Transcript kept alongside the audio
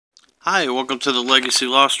Hi, welcome to the Legacy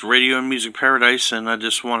Lost Radio and Music Paradise, and I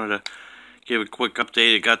just wanted to give a quick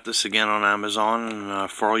update. I got this again on Amazon, and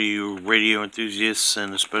for all you radio enthusiasts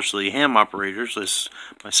and especially ham operators, this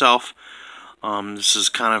myself, this is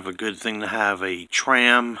kind of a good thing to have a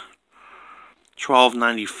Tram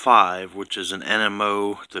 1295, which is an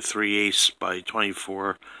NMO to 3/8 by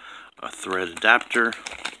 24 thread adapter,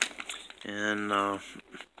 and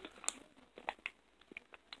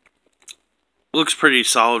looks pretty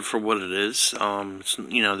solid for what it is.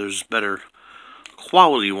 There's better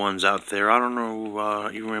quality ones out there. I don't know,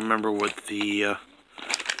 you remember what the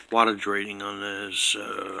wattage rating on this.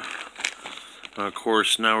 Of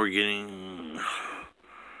course, now we're getting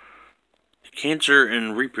cancer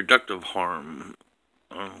and reproductive harm.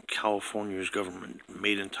 California's government,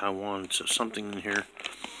 made in Taiwan, so something in here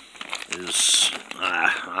is,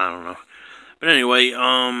 I don't know. But anyway,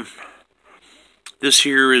 this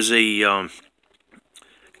here is a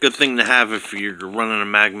good thing to have if you're running a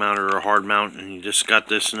mag mount or a hard mount and you just got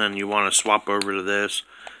this and then you want to swap over to this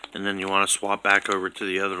and then you want to swap back over to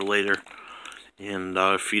the other later. And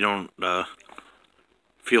if you don't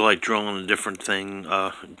feel like drilling a different thing,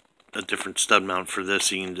 a different stud mount for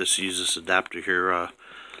this, you can just use this adapter here.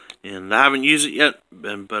 And I haven't used it yet,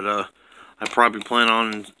 but I probably plan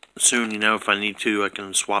on soon. If I need to, I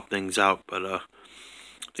can swap things out. But I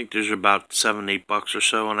think there's about $7-8 or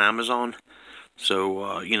so on Amazon.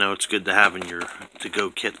 So, it's good to have in your to-go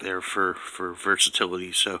kit there for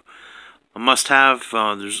versatility. So, a must-have.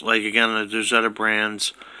 There's other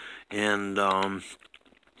brands and,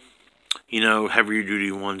 heavier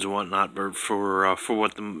duty ones and whatnot. But for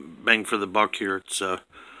what the bang for the buck here, it's,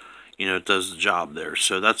 it does the job there.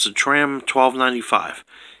 So, that's a Tram 1295.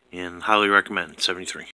 And highly recommend. 73.